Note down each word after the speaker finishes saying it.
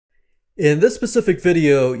In this specific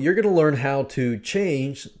video, you're going to learn how to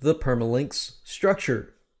change the permalinks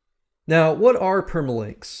structure. Now, what are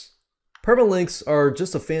permalinks? Permalinks are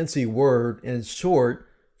just a fancy word in short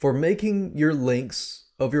for making your links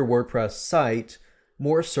of your WordPress site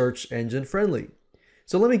more search engine friendly.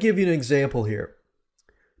 So let me give you an example here.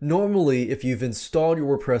 Normally, if you've installed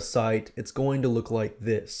your WordPress site, it's going to look like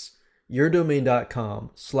this: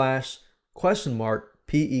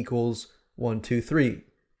 yourdomain.com/p=123.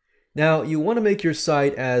 Now, you want to make your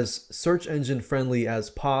site as search engine friendly as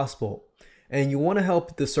possible, and you want to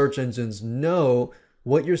help the search engines know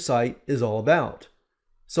what your site is all about.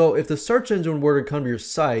 So if the search engine were to come to your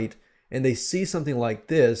site and they see something like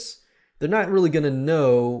this, they're not really going to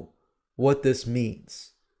know what this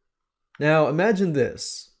means. Now, imagine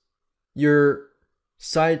this. Your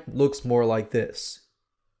site looks more like this: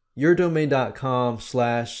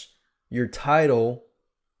 yourdomain.com/your title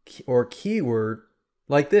or keyword,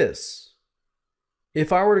 like this.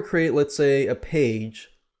 If I were to create, let's say, a page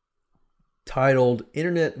titled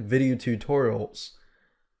Internet Video Tutorials,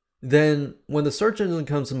 then when the search engine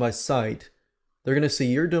comes to my site, they're going to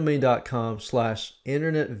see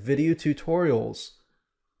yourdomain.com/internet video tutorials.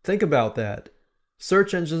 Think about that.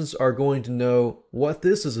 Search engines are going to know what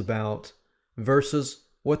this is about versus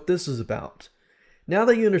what this is about. Now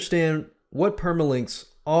that you understand what permalinks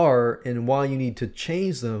are and why you need to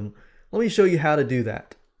change them, let me show you how to do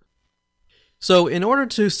that. So in order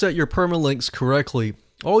to set your permalinks correctly,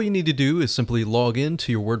 all you need to do is simply log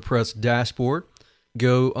into your WordPress dashboard,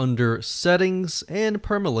 go under Settings and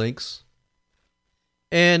Permalinks,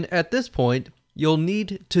 and at this point, you'll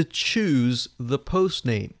need to choose the post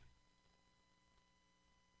name.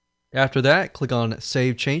 After that, click on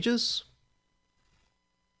Save Changes,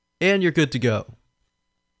 and you're good to go.